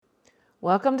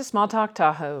Welcome to Small Talk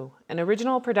Tahoe, an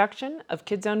original production of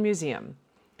Kids Zone Museum.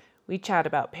 We chat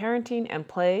about parenting and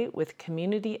play with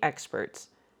community experts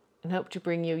and hope to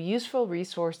bring you useful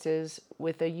resources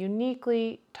with a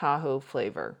uniquely Tahoe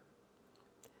flavor.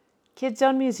 Kids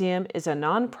Zone Museum is a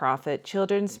nonprofit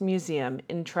children's museum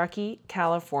in Truckee,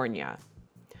 California.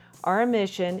 Our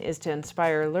mission is to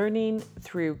inspire learning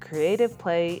through creative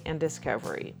play and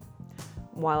discovery.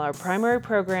 While our primary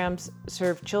programs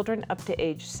serve children up to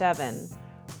age 7,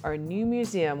 our new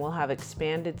museum will have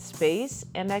expanded space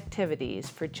and activities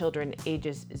for children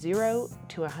ages 0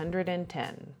 to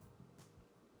 110.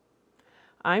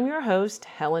 I'm your host,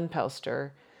 Helen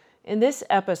Pelster. In this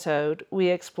episode, we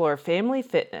explore family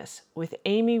fitness with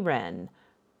Amy Wren,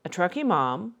 a Truckee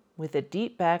mom with a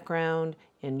deep background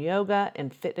in yoga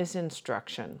and fitness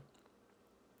instruction.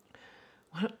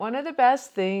 One of the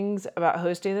best things about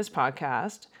hosting this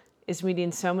podcast is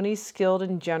meeting so many skilled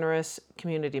and generous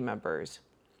community members.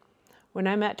 When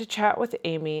I met to chat with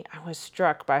Amy, I was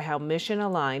struck by how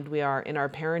mission-aligned we are in our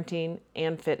parenting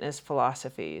and fitness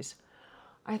philosophies.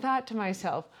 I thought to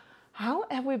myself, how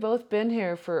have we both been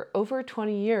here for over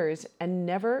 20 years and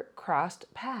never crossed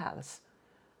paths?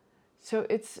 So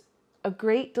it's a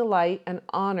great delight and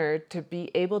honor to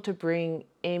be able to bring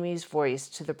Amy's voice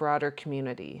to the broader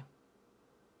community.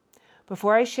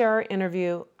 Before I share our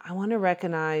interview, I want to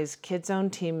recognize Kids Zone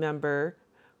team member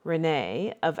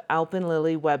Renee of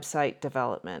Alpenlily website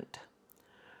development.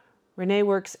 Renee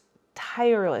works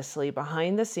tirelessly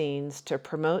behind the scenes to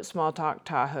promote Small Talk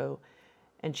Tahoe,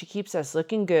 and she keeps us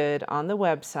looking good on the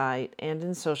website and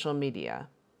in social media.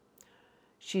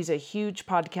 She's a huge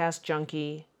podcast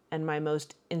junkie and my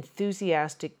most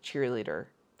enthusiastic cheerleader.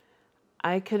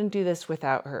 I couldn't do this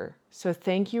without her, so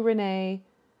thank you, Renee.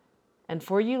 And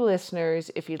for you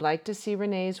listeners, if you'd like to see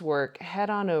Renee's work, head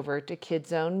on over to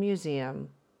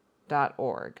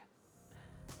kidzonemuseum.org.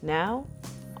 Now,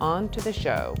 on to the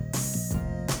show.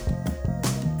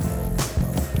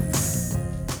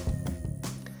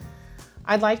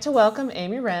 I'd like to welcome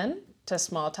Amy Wren to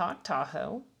Small Talk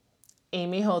Tahoe.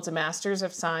 Amy holds a Master's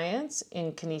of Science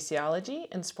in Kinesiology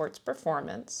and Sports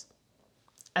Performance.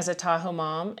 As a Tahoe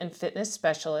mom and fitness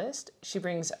specialist, she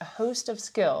brings a host of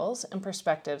skills and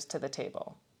perspectives to the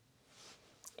table.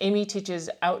 Amy teaches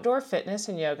outdoor fitness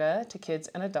and yoga to kids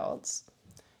and adults,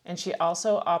 and she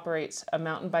also operates a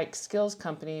mountain bike skills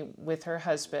company with her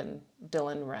husband,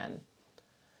 Dylan Wren.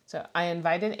 So I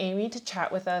invited Amy to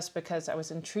chat with us because I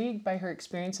was intrigued by her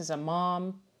experience as a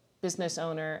mom, business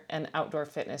owner, and outdoor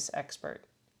fitness expert.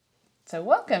 So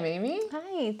welcome, Amy.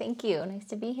 Hi, thank you. Nice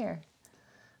to be here.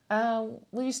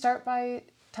 Will you start by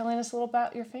telling us a little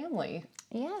about your family?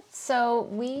 Yeah, so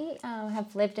we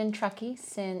have lived in Truckee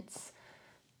since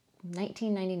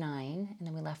 1999, and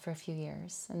then we left for a few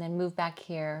years, and then moved back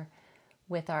here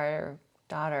with our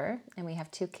daughter, and we have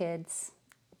 2 kids,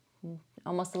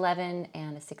 almost 11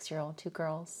 and a 6-year-old, 2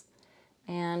 girls.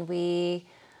 And we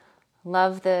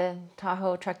love the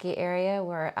Tahoe Truckee area.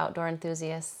 We're outdoor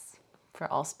enthusiasts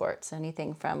for all sports,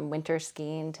 anything from winter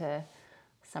skiing to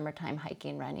summertime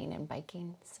hiking, running, and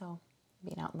biking. So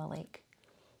being out in the lake.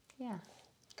 Yeah.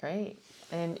 Great.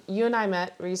 And you and I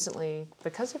met recently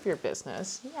because of your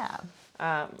business. Yeah.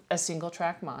 A Single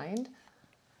Track Mind.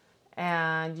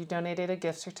 And you donated a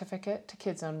gift certificate to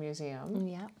Kids Zone Museum.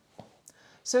 Yeah.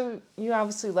 So you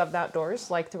obviously love the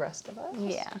outdoors like the rest of us.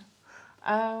 Yeah.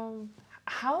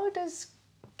 How does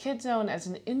Kids Zone as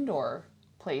an indoor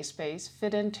play space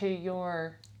fit into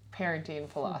your parenting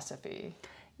philosophy?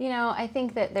 You know, I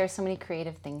think that there's so many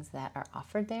creative things that are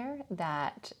offered there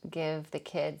that give the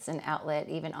kids an outlet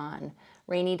even on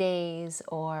rainy days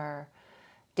or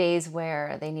days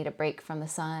where they need a break from the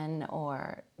sun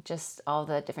or just all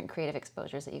the different creative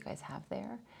exposures that you guys have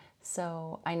there.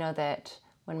 So I know that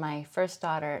when my first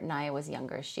daughter, Naya, was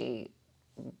younger, she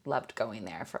loved going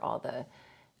there for all the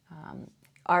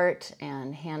art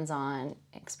and hands-on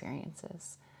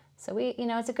experiences. So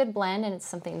it's a good blend, and it's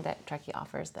something that Truckee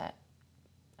offers that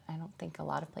I don't think a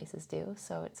lot of places do,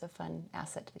 so it's a fun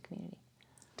asset to the community.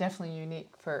 Definitely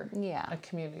unique for a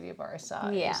community of our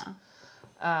size. Yeah.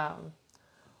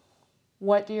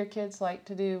 What do your kids like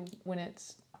to do when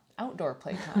it's outdoor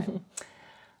playtime?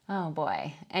 Oh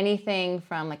boy, anything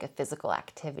from like a physical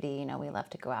activity. We love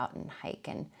to go out and hike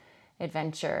and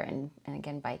adventure and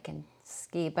again, bike and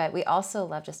ski, but we also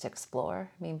love just to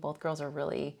explore. I mean, both girls are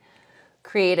really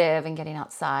creative and getting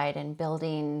outside and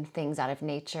building things out of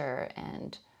nature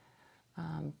and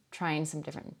trying some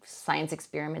different science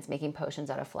experiments, making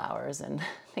potions out of flowers and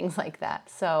things like that.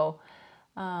 So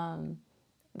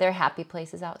they're happy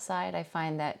places outside. I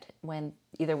find that when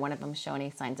either one of them show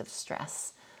any signs of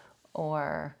stress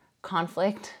or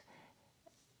conflict,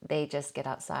 they just get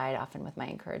outside often with my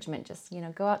encouragement, just,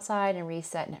 go outside and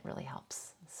reset, and it really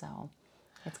helps. So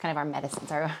it's kind of our medicine.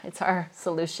 It's our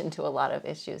solution to a lot of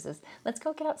issues is let's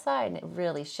go get outside, and it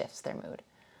really shifts their mood.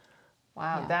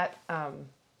 Wow, that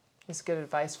is good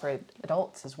advice for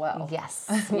adults as well. Yes,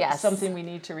 yes. Something we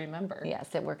need to remember.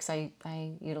 Yes, it works. I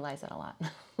utilize it a lot.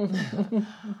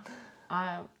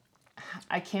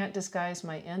 I can't disguise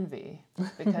my envy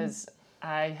because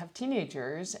I have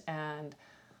teenagers, and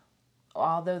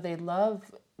although they love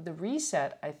the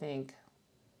reset, I think,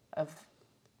 of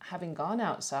having gone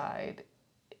outside,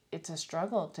 it's a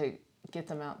struggle to get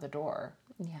them out the door.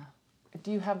 Yeah.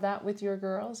 Do you have that with your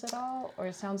girls at all? Or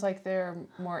it sounds like they're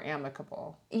more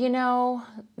amicable.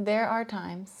 There are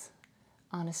times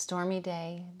on a stormy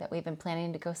day that we've been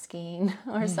planning to go skiing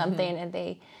or something, and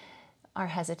they are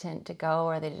hesitant to go,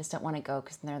 or they just don't want to go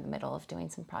because they're in the middle of doing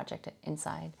some project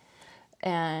inside.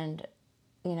 And,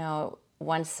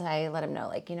 once I let them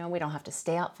know, we don't have to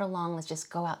stay out for long. Let's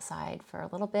just go outside for a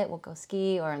little bit. We'll go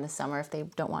ski, or in the summer if they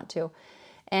don't want to.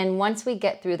 And once we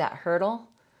get through that hurdle,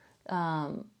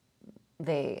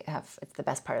 it's the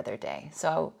best part of their day.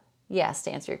 So yes,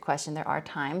 to answer your question, there are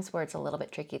times where it's a little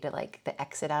bit tricky to the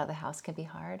exit out of the house can be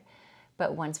hard.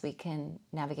 But once we can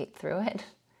navigate through it,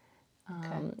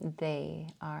 they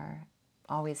are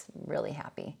always really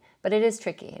happy. But it is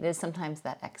tricky. It is sometimes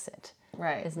that exit.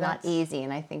 Right. It's not easy.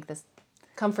 And I think this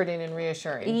comforting and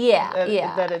reassuring. Yeah,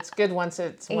 that it's good once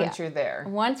you're there.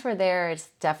 Once we're there, it's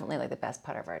definitely the best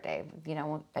part of our day.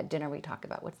 At dinner we talk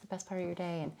about what's the best part of your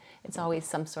day, and it's always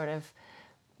some sort of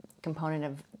component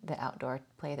of the outdoor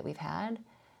play that we've had.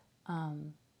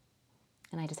 And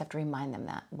I just have to remind them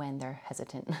that when they're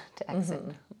hesitant to exit.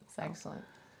 So. Excellent.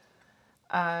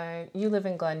 You live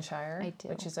in Glenshire, I do.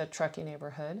 Which is a Truckee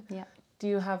neighborhood. Yeah. Do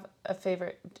you have a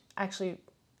favorite? Actually,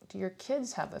 do your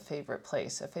kids have a favorite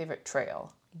place, a favorite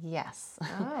trail? Yes.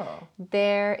 Oh.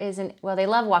 There is they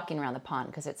love walking around the pond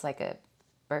because it's like a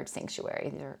bird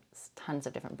sanctuary. There are tons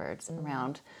of different birds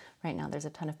around. Right now there's a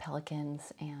ton of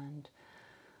pelicans and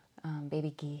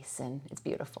baby geese, and it's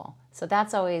beautiful. So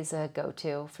that's always a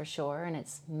go-to for sure, and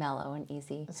it's mellow and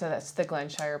easy. So that's the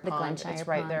Glenshire Pond. It's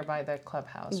right there by the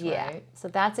clubhouse, right? So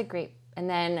that's a great. And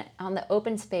then on the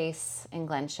open space in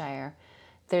Glenshire,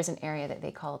 there's an area that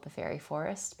they call it the Fairy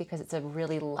Forest because it's a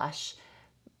really lush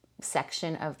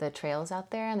section of the trails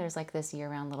out there, and there's this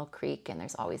year-round little creek, and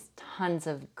there's always tons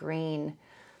of green,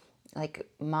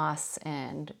 moss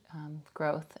and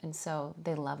growth, and so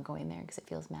they love going there because it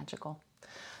feels magical.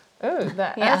 Oh,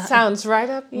 that sounds right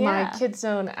up my Kids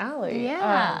Zone alley.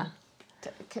 Yeah.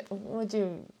 Would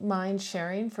you mind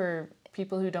sharing for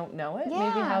people who don't know it?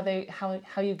 Yeah. Maybe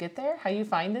how you get there, how you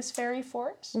find this fairy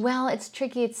forest? Well, it's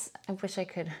tricky. I wish I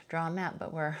could draw a map,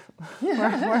 but we're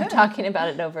talking about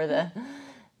it over the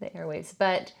airwaves.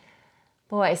 But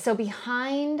boy, so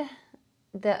behind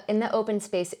in the open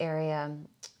space area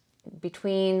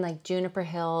between Juniper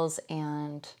Hills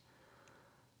and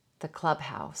the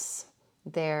clubhouse,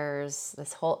 there's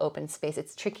this whole open space.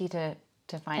 It's tricky to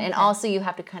find. Okay. And also you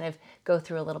have to kind of go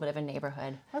through a little bit of a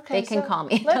neighborhood. Okay, they can call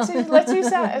me. Let's use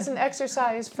that as an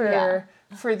exercise for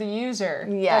the user.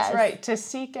 Yes. That's right, to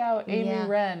seek out Amy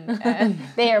Wren. And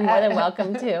they are more than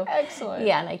welcome to. Excellent.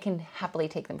 Yeah, and I can happily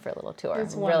take them for a little tour.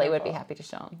 It's really would be happy to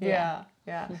show them.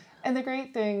 Yeah. And the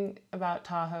great thing about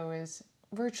Tahoe is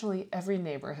virtually every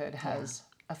neighborhood has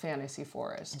a fantasy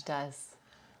forest. It does.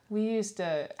 We used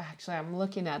to, actually, I'm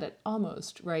looking at it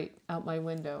almost right out my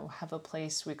window, have a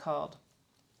place we called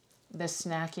the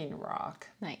Snacking Rock.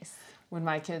 Nice. When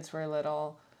my kids were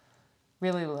little,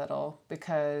 really little,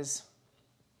 because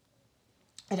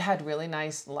it had really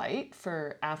nice light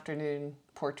for afternoon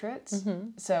portraits.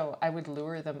 Mm-hmm. So I would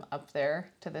lure them up there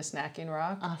to the Snacking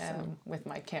Rock. Awesome. With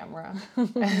my camera.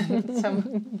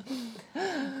 And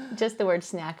just the word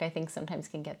snack, I think, sometimes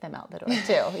can get them out the door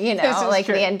too.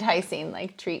 The enticing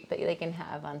treat that they can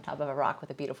have on top of a rock with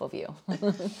a beautiful view.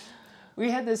 We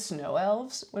had the snow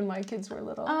elves when my kids were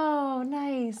little. Oh,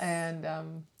 nice. And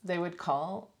they would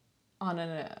call on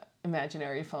an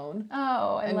imaginary phone.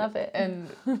 Oh, I love it. And,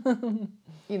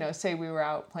 say we were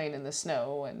out playing in the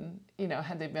snow and,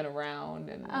 had they been around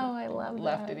and I love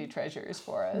left any treasures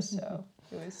for us. So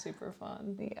it was super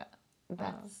fun. Yeah,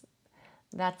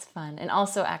 that's fun. And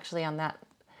also actually on that,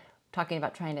 talking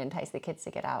about trying to entice the kids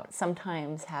to get out,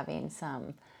 sometimes having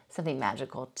something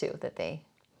magical too that they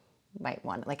might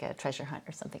want, like a treasure hunt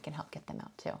or something, can help get them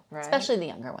out too. Right. Especially the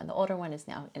younger one. The older one is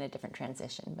now in a different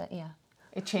transition, but yeah.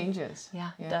 It changes.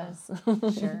 Yeah, it does.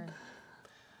 Sure.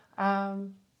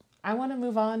 I want to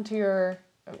move on to your,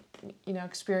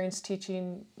 experience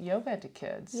teaching yoga to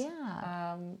kids.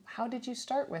 Yeah. How did you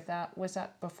start with that? Was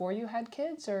that before you had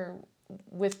kids, or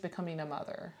with becoming a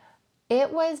mother?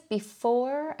 It was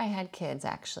before I had kids,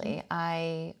 actually.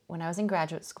 When I was in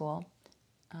graduate school,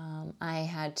 I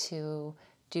had to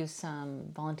do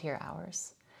some volunteer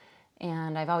hours.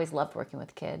 And I've always loved working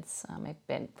with kids. I've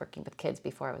been working with kids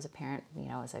before I was a parent,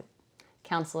 as a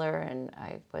counselor, and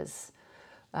I was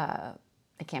a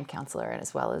camp counselor, and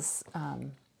as well as,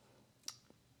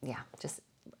 just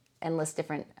endless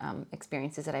different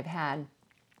experiences that I've had.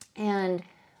 And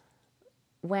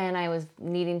when I was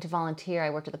needing to volunteer, I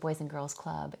worked at the Boys and Girls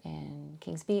Club in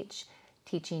Kings Beach,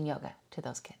 teaching yoga to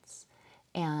those kids.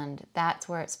 And that's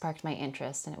where it sparked my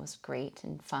interest, and it was great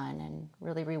and fun and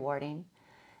really rewarding.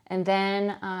 And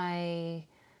then I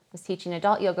was teaching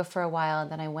adult yoga for a while,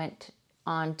 and then I went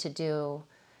on to do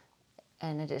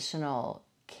an additional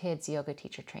kids yoga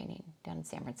teacher training down in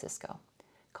San Francisco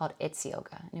called It's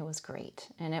Yoga, and it was great.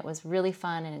 And it was really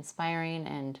fun and inspiring,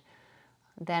 and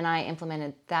then I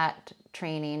implemented that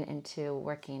training into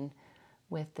working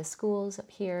with the schools up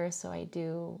here. So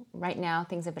right now,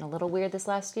 things have been a little weird this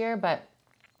last year, but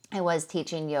I was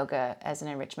teaching yoga as an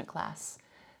enrichment class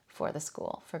for the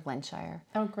school, for Glenshire.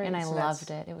 Oh, great. And I loved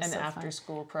it. It was an so fun.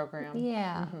 after-school program.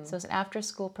 Yeah. So it's an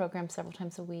after-school program several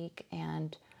times a week,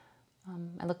 and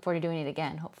I look forward to doing it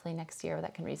again. Hopefully next year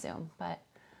that can resume. But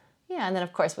yeah, and then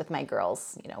of course with my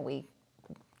girls, we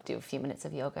do a few minutes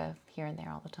of yoga here and there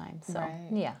all the time. So Right.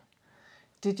 yeah.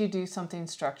 Did you do something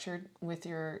structured with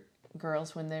your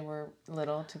girls when they were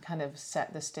little to kind of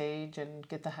set the stage and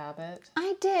get the habit?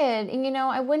 I did. And,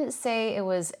 I wouldn't say it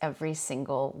was every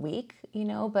single week,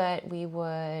 but we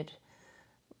would,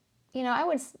 I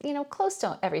would, close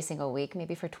to every single week,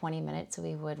 maybe for 20 minutes,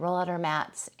 we would roll out our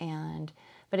mats.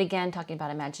 But again, talking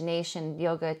about imagination,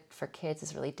 yoga for kids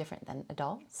is really different than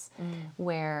adults,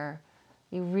 where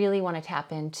you really want to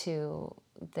tap into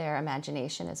their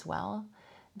imagination as well.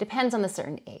 Depends on the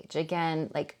certain age. Again,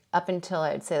 like up until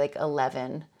I'd say like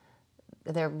 11,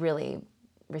 they're really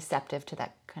receptive to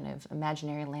that kind of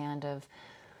imaginary land of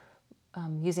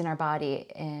using our body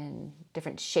in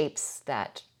different shapes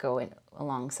that go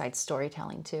alongside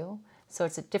storytelling too. So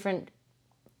it's a different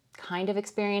kind of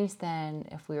experience than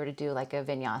if we were to do like a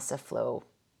vinyasa flow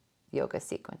yoga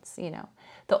sequence.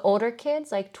 The older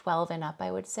kids, like 12 and up,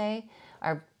 I would say,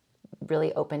 are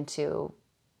really open to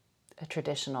a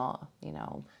traditional,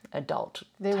 adult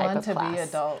They type want of to class. be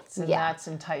adults, and that's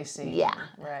enticing. Yeah.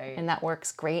 Right. And that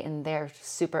works great, and they're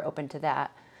super open to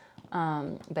that.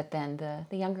 But then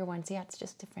the younger ones, it's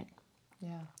just different.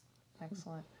 Yeah.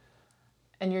 Excellent.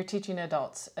 And you're teaching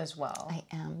adults as well. I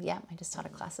am, yeah. I just taught a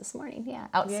class this morning. Yeah,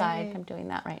 outside. Yay. I'm doing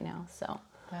that right now. So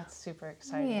That's super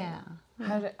exciting. yeah.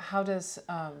 How does,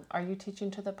 are you teaching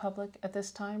to the public at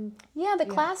this time? Yeah, the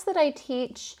class that I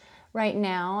teach right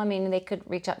now, they could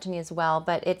reach out to me as well,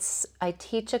 but I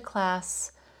teach a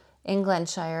class in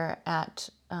Glenshire at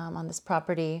on this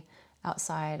property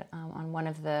outside on one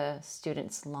of the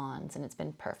students' lawns, and it's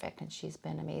been perfect, and she's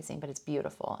been amazing, but it's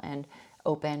beautiful and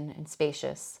open and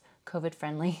spacious, COVID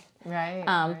friendly.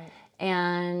 Right.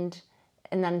 And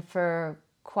then for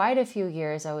quite a few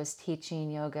years, I was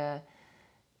teaching yoga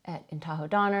in Tahoe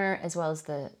Donner, as well as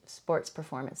the Sports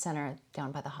Performance Center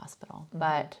down by the hospital.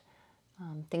 But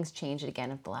things changed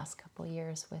again in the last couple of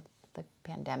years with the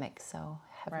pandemic, so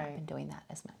have not been doing that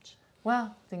as much.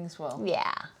 Well, things will.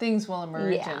 Yeah. Things will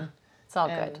emerge. Yeah. It's all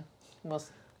good.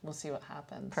 We'll see what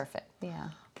happens. Perfect. Yeah.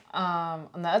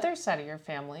 On the other side of your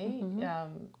family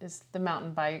is the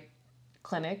mountain bike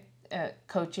clinic,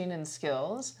 coaching and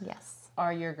skills. Yes.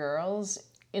 Are your girls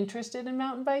interested in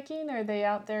mountain biking? Are they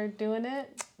out there doing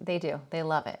it? They do. They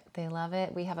love it. They love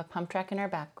it. We have a pump track in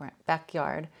our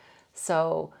backyard.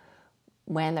 So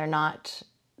when they're not,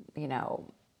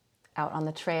 out on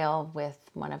the trail with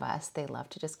one of us, they love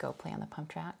to just go play on the pump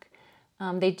track.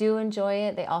 They do enjoy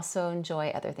it. They also enjoy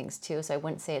other things too. So I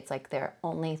wouldn't say it's like their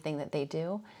only thing that they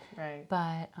do. Right.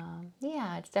 But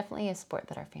it's definitely a sport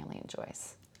that our family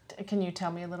enjoys. Can you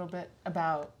tell me a little bit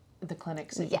about the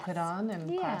clinics that you put on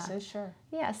and classes? Sure.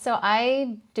 Yeah, so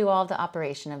I do all the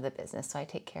operation of the business. So I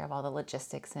take care of all the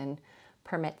logistics and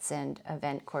permits and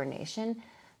event coordination.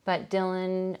 But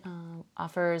Dylan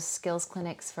offers skills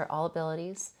clinics for all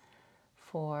abilities,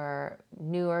 for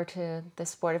newer to the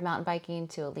sport of mountain biking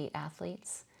to elite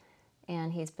athletes.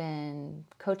 And he's been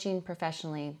coaching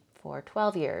professionally for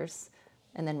 12 years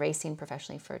and then racing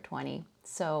professionally for 20.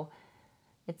 So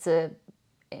it's a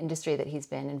industry that he's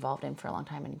been involved in for a long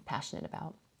time and passionate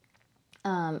about.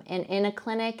 And in a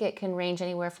clinic, it can range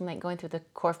anywhere from like going through the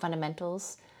core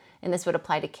fundamentals, and this would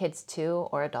apply to kids too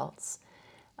or adults.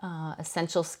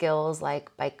 Essential skills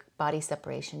like bike body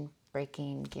separation,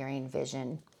 braking, gearing,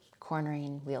 vision,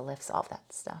 cornering, wheel lifts, all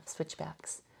that stuff,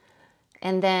 switchbacks.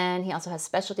 And then he also has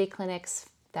specialty clinics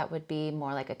that would be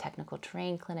more like a technical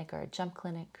terrain clinic or a jump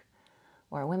clinic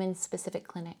or a women's specific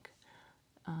clinic.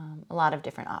 A lot of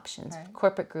different options. Right.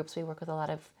 Corporate groups, we work with a lot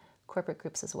of corporate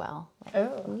groups as well.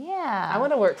 Oh. Yeah. I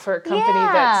want to work for a company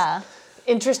Yeah. that's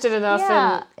interested enough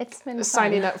Yeah, it's been in fun.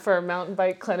 signing up for a mountain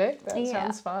bike clinic. That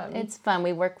sounds fun. It's fun.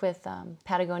 We work with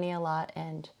Patagonia a lot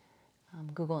and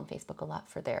Google and Facebook a lot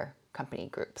for their company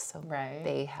groups. So Right.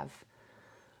 they have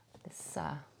this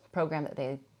program that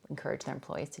they encourage their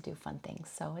employees to do fun things.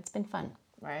 So it's been fun.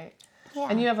 Right. Yeah.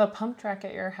 And you have a pump track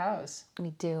at your house.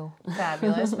 We do.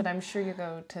 Fabulous. But I'm sure you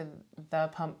go to the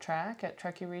pump track at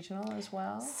Truckee Regional as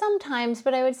well. Sometimes,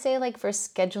 but I would say like for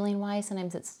scheduling wise,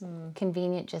 sometimes it's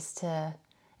convenient just to,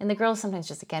 and the girls sometimes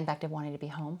just, again, back to wanting to be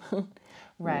home.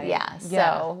 Right. Yeah. So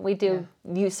Yeah. we do,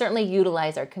 you certainly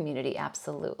utilize our community,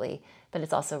 absolutely. But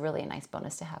it's also really a nice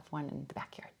bonus to have one in the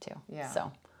backyard too. Yeah.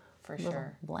 So For little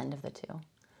sure. blend of the two.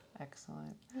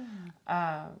 Excellent.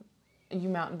 You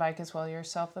mountain bike as well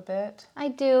yourself a bit? I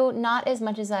do, not as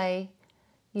much as I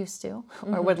used to,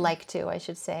 or would like to, I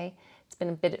should say. It's been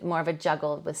a bit more of a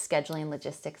juggle with scheduling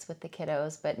logistics with the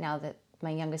kiddos, but now that my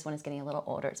youngest one is getting a little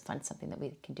older, it's fun, something that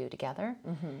we can do together.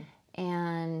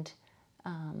 And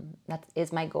that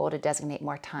is my goal, to designate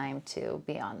more time to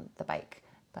be on the bike.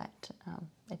 But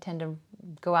I tend to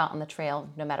go out on the trail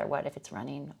no matter what, if it's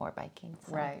running or biking.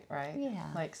 So. Right.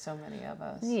 Yeah. Like so many of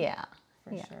us. Yeah.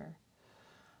 For sure.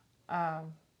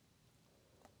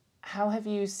 How have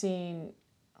you seen,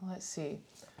 let's see,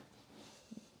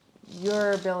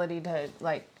 your ability to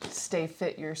like stay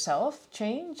fit yourself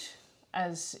change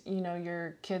as, you know,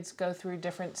 your kids go through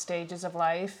different stages of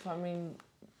life? I mean,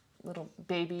 little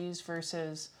babies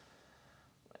versus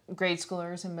grade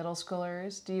schoolers and middle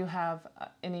schoolers. Do you have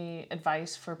any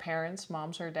advice for parents,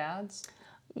 moms or dads,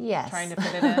 Yes. trying to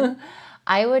fit it in?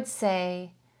 I would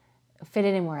say fit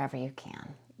it in wherever you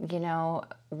can. You know,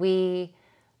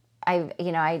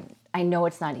 I know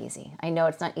it's not easy. I know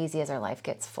it's not easy as our life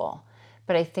gets full.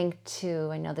 But I think too,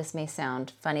 I know this may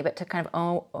sound funny, but to kind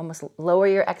of almost lower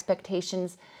your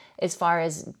expectations as far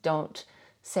as don't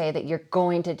say that you're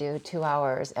going to do 2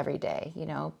 hours every day, you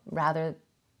know, rather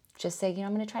just say, you know,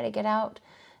 I'm going to try to get out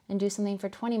and do something for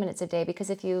 20 minutes a day. Because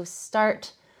if you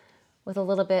start with a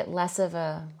little bit less of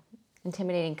a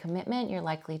intimidating commitment, you're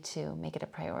likely to make it a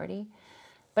priority.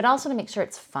 But also to make sure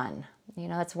it's fun. You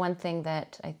know, that's one thing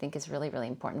that I think is really, really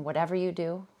important. Whatever you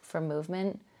do for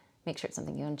movement, make sure it's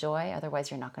something you enjoy. Otherwise,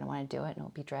 you're not going to want to do it and it'll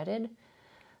be dreaded.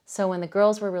 So when the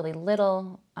girls were really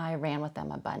little, I ran with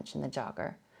them a bunch in the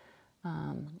jogger.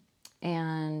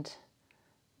 And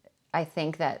I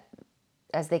think that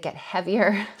as they get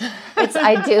heavier,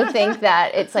 I do think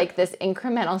that it's like this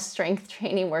incremental strength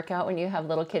training workout when you have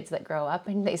little kids that grow up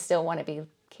and they still want to be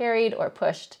carried or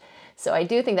pushed. So I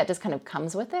do think that just kind of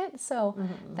comes with it. So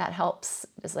that helps,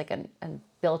 just like a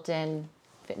built-in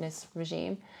fitness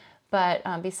regime. But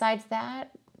besides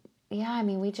that, yeah, I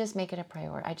mean, we just make it a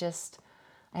priority.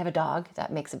 I have a dog.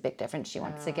 That makes a big difference. She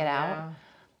wants to get out. Yeah.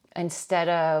 Instead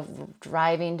of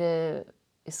driving to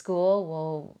school,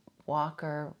 we'll walk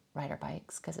or ride our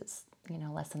bikes because it's, you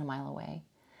know, less than a mile away.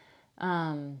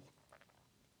 I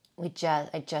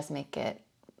just make it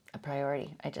a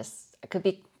priority. It could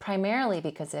be primarily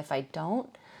because if I don't,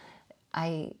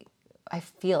 I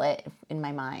feel it in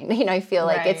my mind. You know, I feel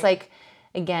like it's Right. like,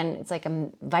 again, it's like a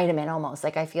vitamin almost.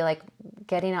 Like I feel like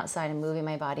getting outside and moving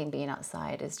my body and being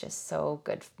outside is just so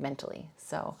good mentally.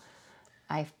 So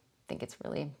I think it's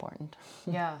really important.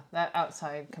 Yeah, that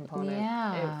outside component.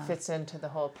 Yeah. It fits into the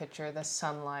whole picture, the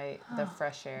sunlight, the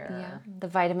fresh air. Yeah, the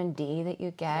vitamin D that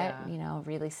you get, Yeah. you know,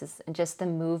 releases, and just the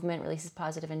movement releases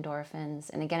positive endorphins.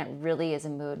 And again, it really is a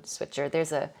mood switcher.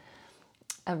 There's a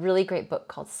really great book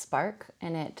called Spark,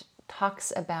 and it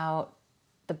talks about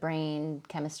the brain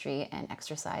chemistry and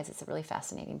exercise. It's a really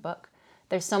fascinating book.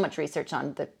 There's so much research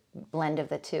on the blend of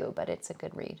the two, but it's a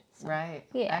good read. So, Right.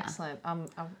 Yeah. Excellent.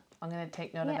 I'm going to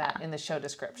take note of Yeah. that in the show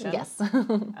description. Yes.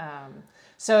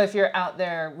 So if you're out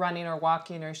there running or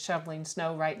walking or shoveling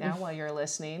snow right now while you're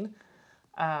listening,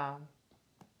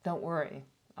 don't worry.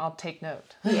 I'll take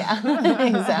note. Yeah,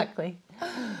 exactly.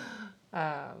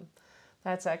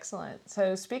 That's excellent.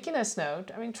 So speaking of snow,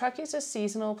 I mean, Truckee's a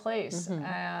seasonal place,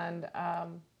 and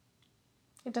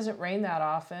it doesn't rain that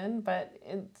often, but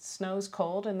it snows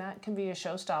cold, and that can be a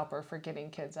showstopper for getting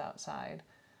kids outside.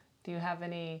 Do you have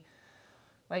any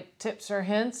like tips or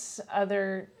hints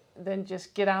other than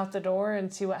just get out the door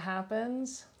and see what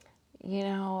happens? You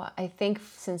know, I think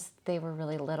since they were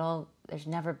really little, there's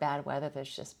never bad weather.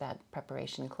 There's just bad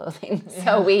preparation clothing.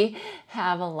 So we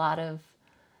have a lot of,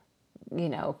 you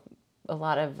know, a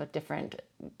lot of different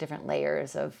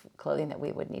layers of clothing that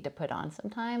we would need to put on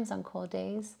sometimes on cold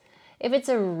days. If it's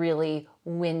a really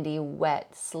windy,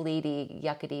 wet, sleety,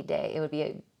 yuckety day, it would be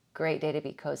a great day to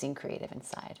be cozy and creative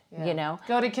inside, you know?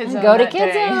 Go to Kids Zone. Go to that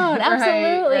Kids day. Zone,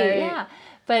 absolutely, Right. yeah.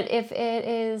 But if it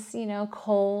is, you know,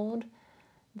 cold,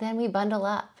 then we bundle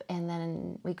up and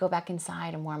then we go back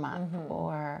inside and warm up,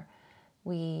 or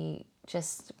we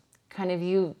just kind of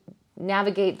you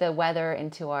navigate the weather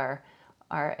into our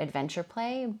adventure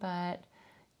play, but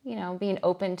you know, being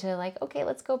open to like, okay,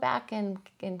 let's go back and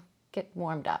get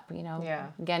warmed up, you know. Yeah.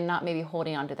 Again, not maybe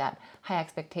holding on to that high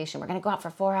expectation. We're going to go out for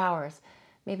 4 hours.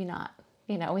 Maybe not.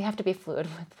 You know, we have to be fluid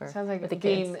Sounds like with the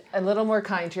being kids. a little more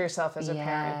kind to yourself as a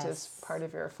parent Yes. is part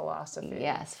of your philosophy.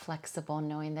 Yes, flexible,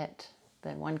 knowing that the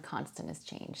one constant is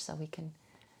change, so we can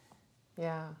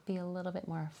be a little bit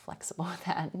more flexible with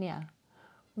that. Yeah.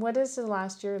 What does the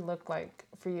last year look like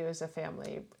for you as a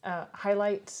family?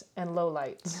 Highlights and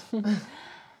lowlights.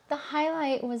 The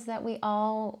highlight was that we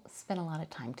all spent a lot of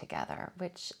time together,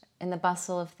 which in the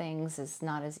bustle of things is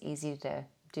not as easy to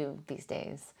do these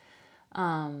days.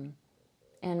 And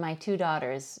my 2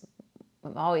 daughters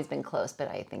have always been close, but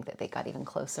I think that they got even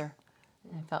closer.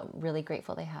 And I felt really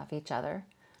grateful they have each other.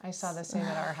 I saw the same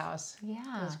at our house.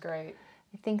 Yeah. It was great.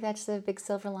 I think that's the big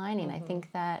silver lining. I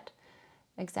think that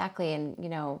exactly, and you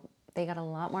know, they got a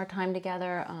lot more time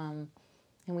together, and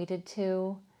we did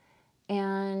too.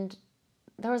 And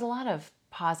there was a lot of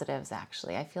positives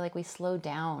actually. I feel like we slowed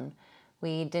down.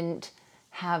 We didn't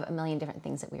have a million different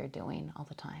things that we were doing all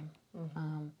the time.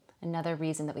 Another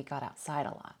reason that we got outside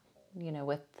a lot, you know,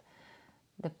 with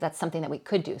that's something that we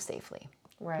could do safely.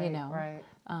 Right. You know, Right.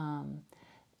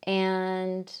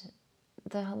 and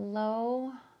the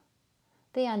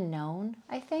unknown,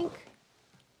 I think.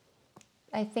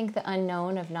 I think the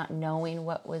unknown of not knowing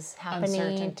what was happening.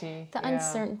 Uncertainty. The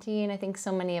uncertainty, and I think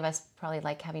so many of us probably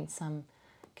like having some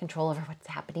control over what's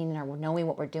happening or knowing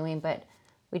what we're doing, but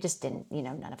we just didn't, you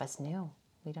know, none of us knew.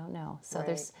 We don't know. So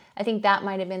I think that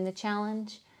might have been the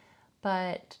challenge,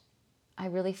 but I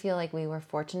really feel like we were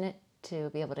fortunate to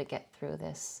be able to get through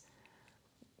this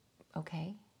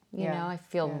okay. You know, I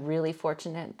feel really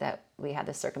fortunate that we had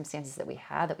the circumstances that we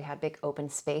had big open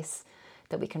space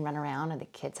that we can run around, and the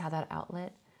kids have that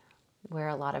outlet where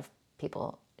a lot of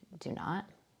people do not,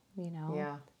 you know.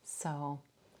 Yeah. So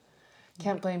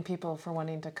Can't blame people for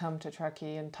wanting to come to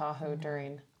Truckee and Tahoe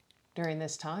during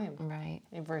this time. right.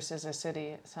 Versus a city,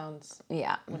 it sounds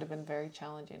Yeah, would have been very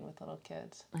challenging with little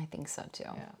kids. I think so too.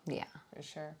 Yeah. For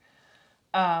sure.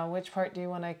 Which part do you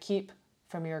want to keep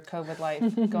from your COVID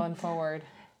life going forward?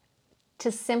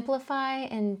 To simplify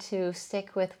and to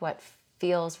stick with what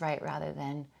feels right rather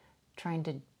than trying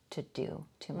to do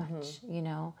too much, you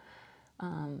know.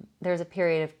 There's a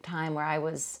period of time where I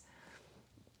was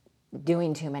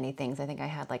doing too many things. I think I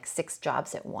had like 6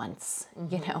 jobs at once,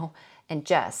 you know, and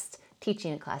just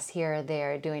teaching a class here or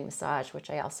there, doing massage, which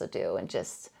I also do, and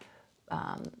just,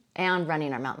 and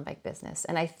running our mountain bike business.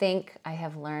 And I think I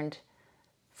have learned,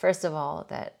 first of all,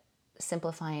 that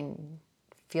simplifying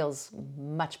feels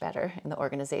much better in the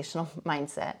organizational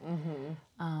mindset.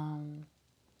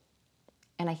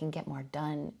 And I can get more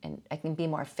done, and I can be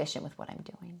more efficient with what I'm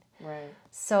doing. Right.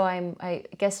 So I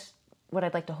guess what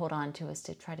I'd like to hold on to is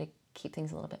to try to keep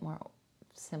things a little bit more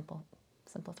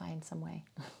simplify in some way.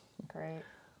 Great.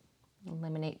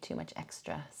 Eliminate too much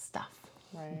extra stuff.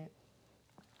 Right.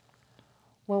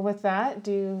 Well, with that,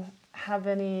 do you have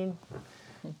any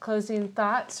closing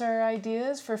thoughts or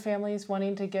ideas for families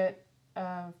wanting to get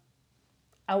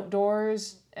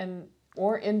outdoors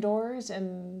or indoors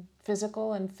and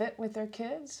physical and fit with their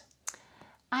kids?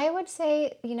 I would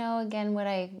say, you know, again, what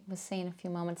I was saying a few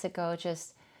moments ago,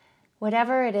 just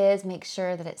whatever it is, make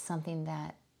sure that it's something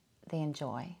that they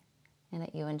enjoy and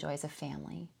that you enjoy as a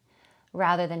family,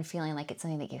 rather than feeling like it's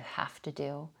something that you have to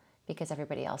do because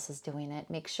everybody else is doing it.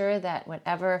 Make sure that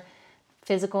whatever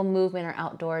physical movement or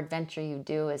outdoor adventure you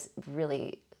do is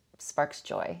really sparks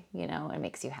joy, you know, and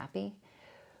makes you happy.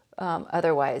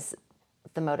 Otherwise,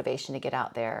 the motivation to get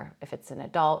out there, if it's an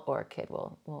adult or a kid,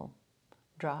 will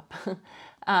drop.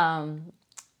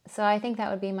 So I think that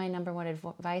would be my number one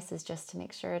advice, is just to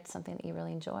make sure it's something that you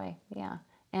really enjoy. Yeah.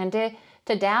 And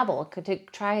to dabble, to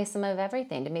try some of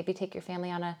everything, to maybe take your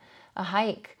family on a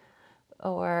hike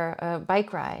or a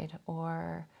bike ride,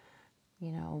 or,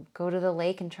 you know, go to the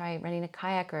lake and try renting a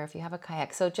kayak, or if you have a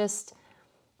kayak. So just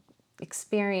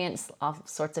experience all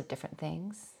sorts of different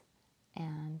things.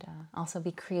 And also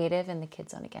be creative, and the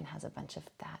Kids Zone again has a bunch of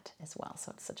that as well.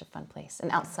 So it's such a fun place.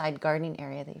 An outside gardening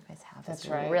area that you guys have is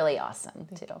really awesome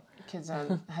too. Kids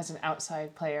Zone has an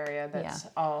outside play area that's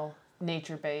all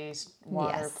nature-based,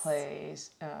 water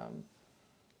plays,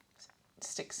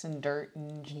 sticks and dirt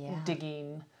and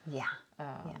digging. Yeah.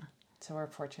 So we're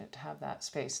fortunate to have that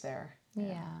space there.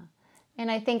 Yeah. And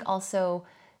I think also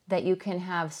that you can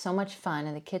have so much fun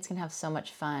and the kids can have so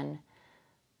much fun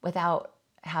without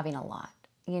having a lot,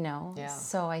 Yeah.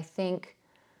 So I think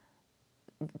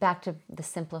back to the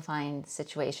simplifying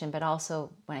situation, but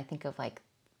also when I think of like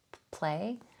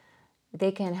play,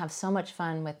 they can have so much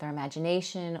fun with their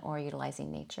imagination or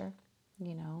utilizing nature,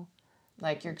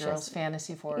 Like your girls'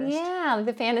 fantasy forest. Yeah,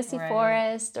 the fantasy Right.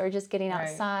 forest, or just getting Right.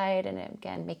 outside and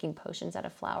again making potions out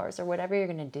of flowers or whatever you're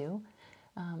going to do.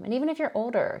 And even if you're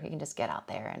older, you can just get out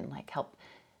there and like help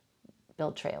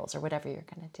build trails or whatever you're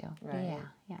going to do. Right.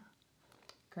 Yeah.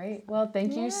 Great. Well,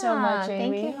 thank you so much,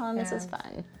 Amy. Thank you, Helen. This was and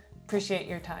fun. Appreciate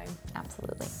your time.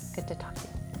 Absolutely. Good to talk to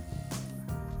you.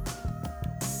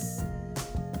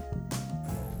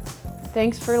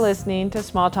 Thanks for listening to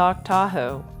Small Talk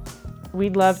Tahoe.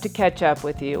 We'd love to catch up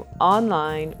with you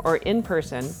online or in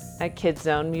person at Kids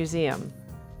Zone Museum.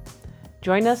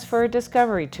 Join us for a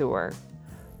discovery tour.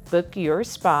 Book your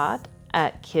spot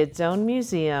at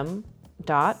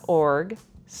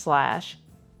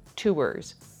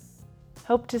kidzonemuseum.org/tours.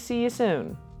 Hope to see you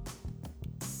soon.